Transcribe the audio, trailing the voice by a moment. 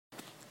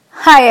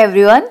Hi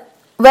everyone,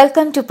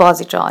 welcome to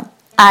Positron.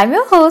 I'm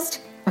your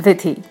host,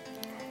 Vidhi.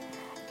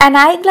 An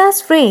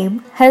eyeglass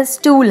frame has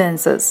two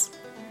lenses.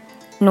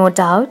 No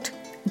doubt,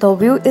 the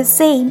view is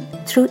same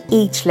through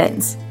each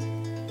lens.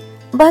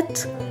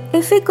 But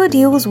if we could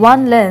use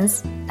one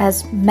lens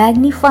as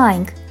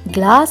magnifying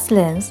glass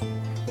lens,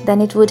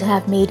 then it would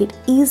have made it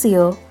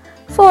easier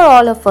for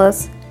all of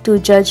us to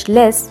judge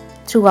less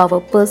through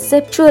our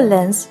perceptual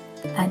lens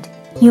and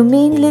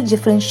humanely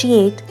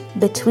differentiate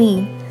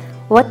between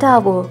what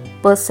our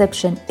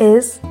perception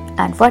is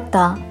and what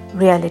the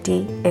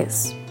reality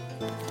is.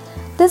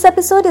 This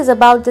episode is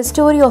about the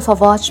story of a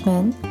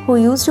watchman who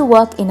used to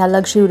work in a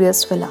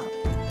luxurious villa.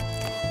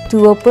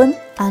 To open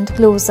and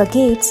close the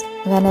gates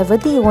whenever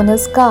the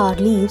owner's car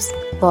leaves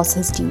was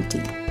his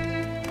duty.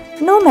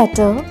 No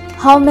matter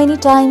how many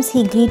times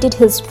he greeted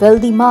his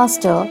wealthy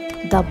master,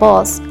 the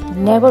boss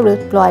never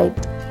replied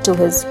to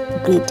his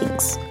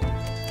greetings.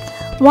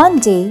 One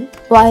day,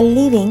 while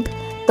leaving,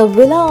 the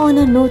villa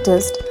owner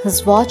noticed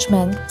his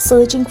watchman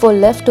searching for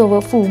leftover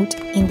food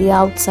in the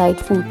outside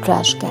food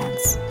trash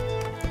cans.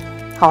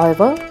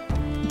 However,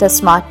 the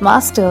smart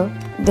master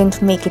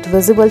didn't make it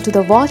visible to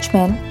the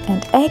watchman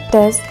and acted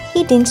as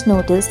he didn't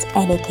notice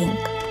anything.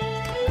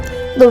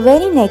 The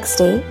very next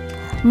day,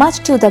 much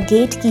to the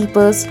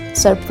gatekeeper's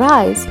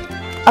surprise,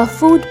 a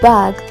food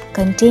bag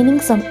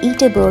containing some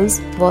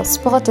eatables was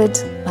spotted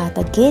by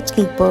the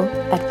gatekeeper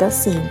at the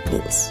same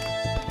place.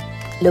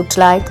 Looked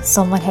like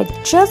someone had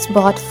just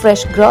bought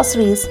fresh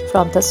groceries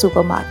from the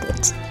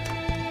supermarket.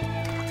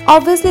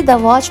 Obviously, the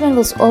watchman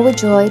was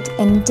overjoyed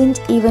and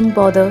didn't even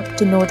bother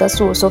to know the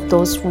source of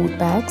those food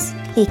bags.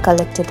 He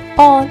collected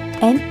all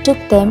and took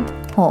them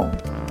home.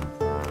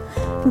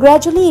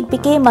 Gradually, it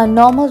became a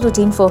normal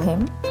routine for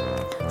him.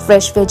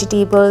 Fresh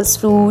vegetables,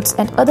 fruits,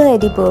 and other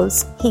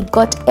edibles, he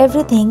got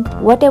everything,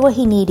 whatever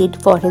he needed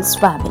for his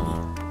family.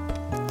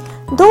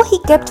 Though he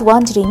kept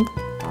wondering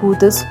who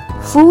this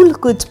fool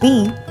could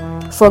be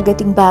for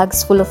getting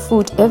bags full of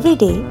food every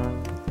day,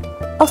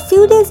 a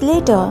few days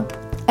later,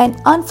 an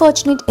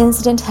unfortunate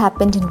incident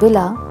happened in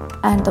villa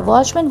and the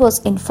watchman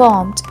was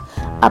informed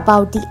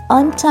about the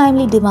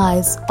untimely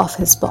demise of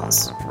his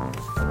boss.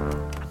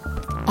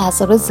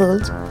 As a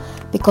result,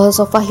 because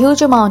of a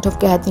huge amount of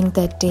gathering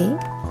that day,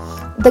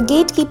 the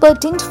gatekeeper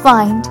didn't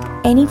find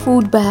any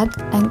food bag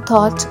and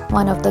thought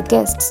one of the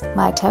guests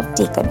might have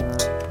taken it.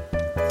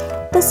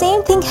 The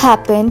same thing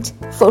happened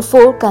for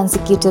 4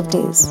 consecutive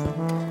days.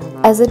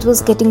 As it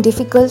was getting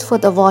difficult for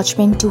the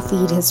watchman to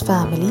feed his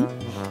family,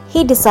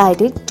 he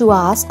decided to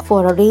ask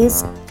for a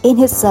raise in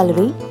his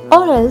salary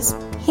or else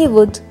he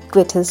would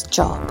quit his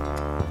job.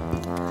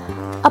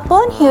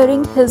 Upon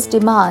hearing his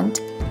demand,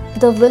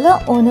 the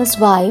villa owner's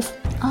wife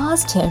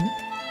asked him,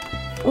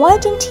 why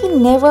didn't he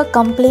never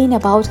complain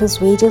about his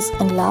wages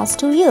in last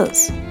 2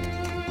 years?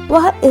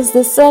 Why is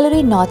this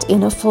salary not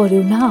enough for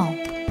you now?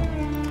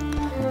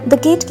 The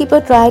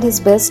gatekeeper tried his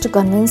best to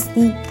convince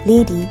the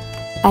lady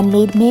and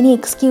made many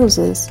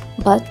excuses,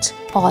 but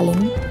all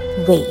in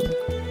vain.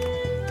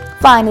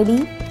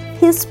 Finally,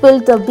 he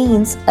spilled the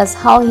beans as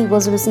how he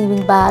was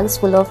receiving bags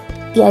full of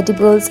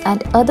edibles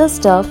and other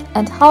stuff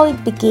and how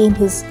it became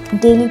his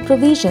daily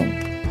provision.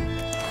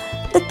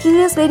 The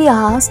curious lady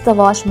asked the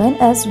watchman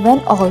as when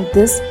all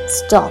this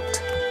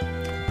stopped.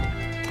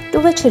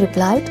 To which he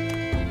replied,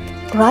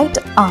 right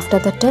after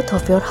the death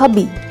of your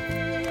hubby.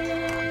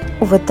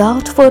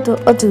 Without further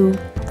ado,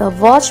 the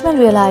watchman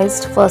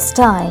realized first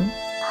time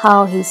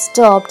how he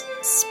stopped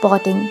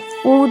spotting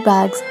food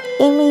bags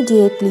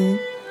immediately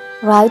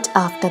right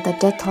after the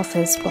death of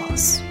his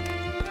boss.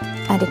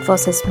 And it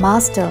was his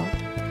master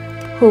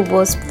who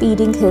was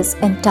feeding his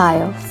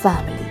entire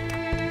family.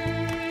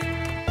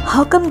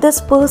 How come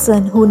this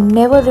person who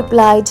never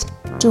replied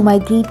to my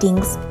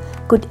greetings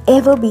could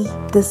ever be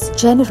this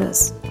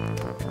generous?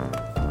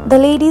 The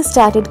lady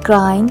started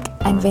crying,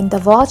 and when the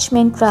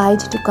watchman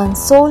tried to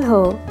console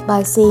her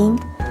by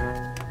saying,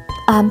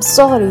 I'm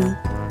sorry,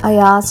 I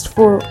asked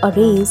for a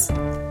raise.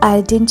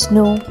 I didn't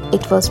know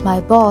it was my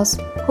boss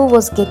who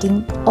was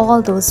getting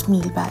all those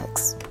meal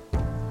bags.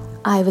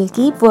 I will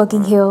keep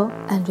working here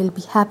and will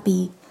be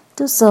happy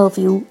to serve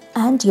you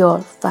and your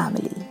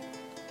family.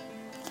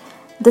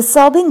 The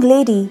sobbing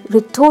lady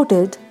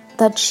retorted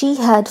that she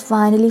had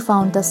finally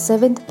found the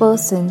 7th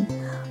person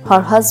her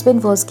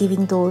husband was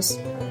giving those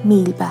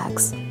meal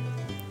bags.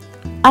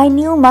 I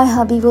knew my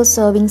hubby was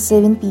serving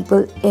 7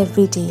 people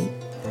every day.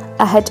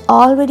 I had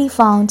already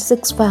found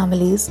 6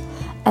 families,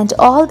 and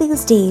all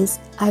these days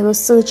I was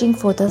searching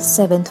for the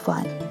 7th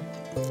one.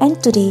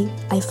 And today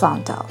I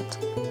found out.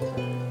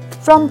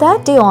 From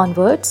that day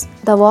onwards,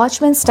 the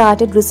watchman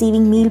started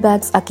receiving meal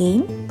bags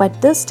again,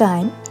 but this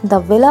time the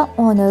villa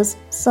owner's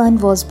son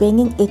was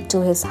bringing it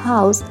to his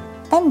house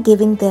and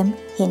giving them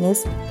in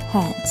his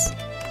hands.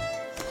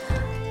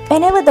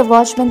 Whenever the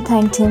watchman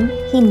thanked him,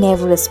 he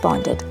never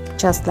responded,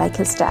 just like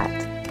his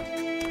dad.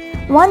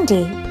 One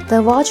day,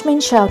 the watchman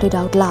shouted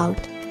out loud,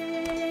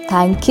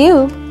 "Thank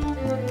you!"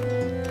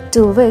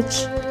 To which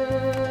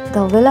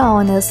the villa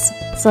owner's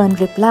son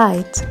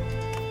replied,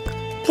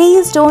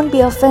 "Please don't be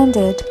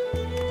offended.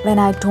 when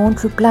I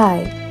don't reply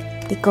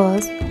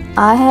because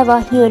I have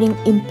a hearing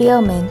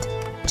impairment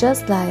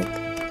just like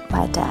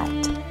my dad.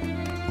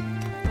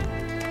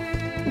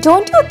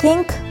 Don't you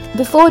think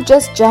before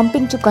just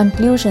jumping to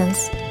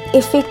conclusions,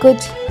 if we could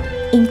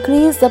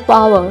increase the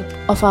power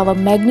of our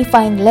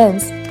magnifying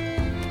lens,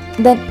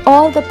 then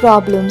all the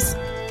problems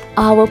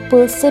our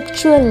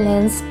perceptual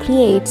lens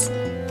creates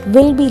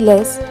will be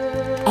less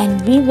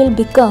and we will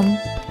become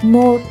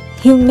more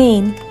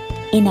humane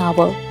in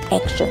our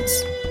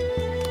actions.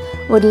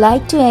 Would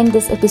like to end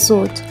this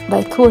episode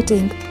by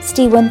quoting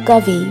Stephen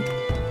Covey.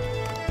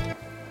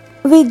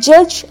 We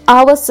judge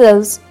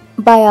ourselves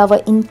by our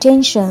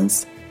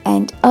intentions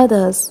and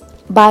others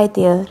by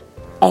their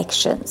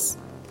actions.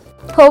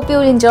 Hope you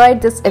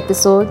enjoyed this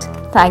episode.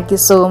 Thank you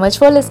so much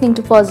for listening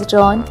to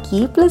Positron.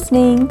 Keep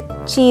listening.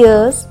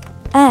 Cheers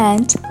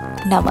and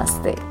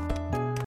Namaste.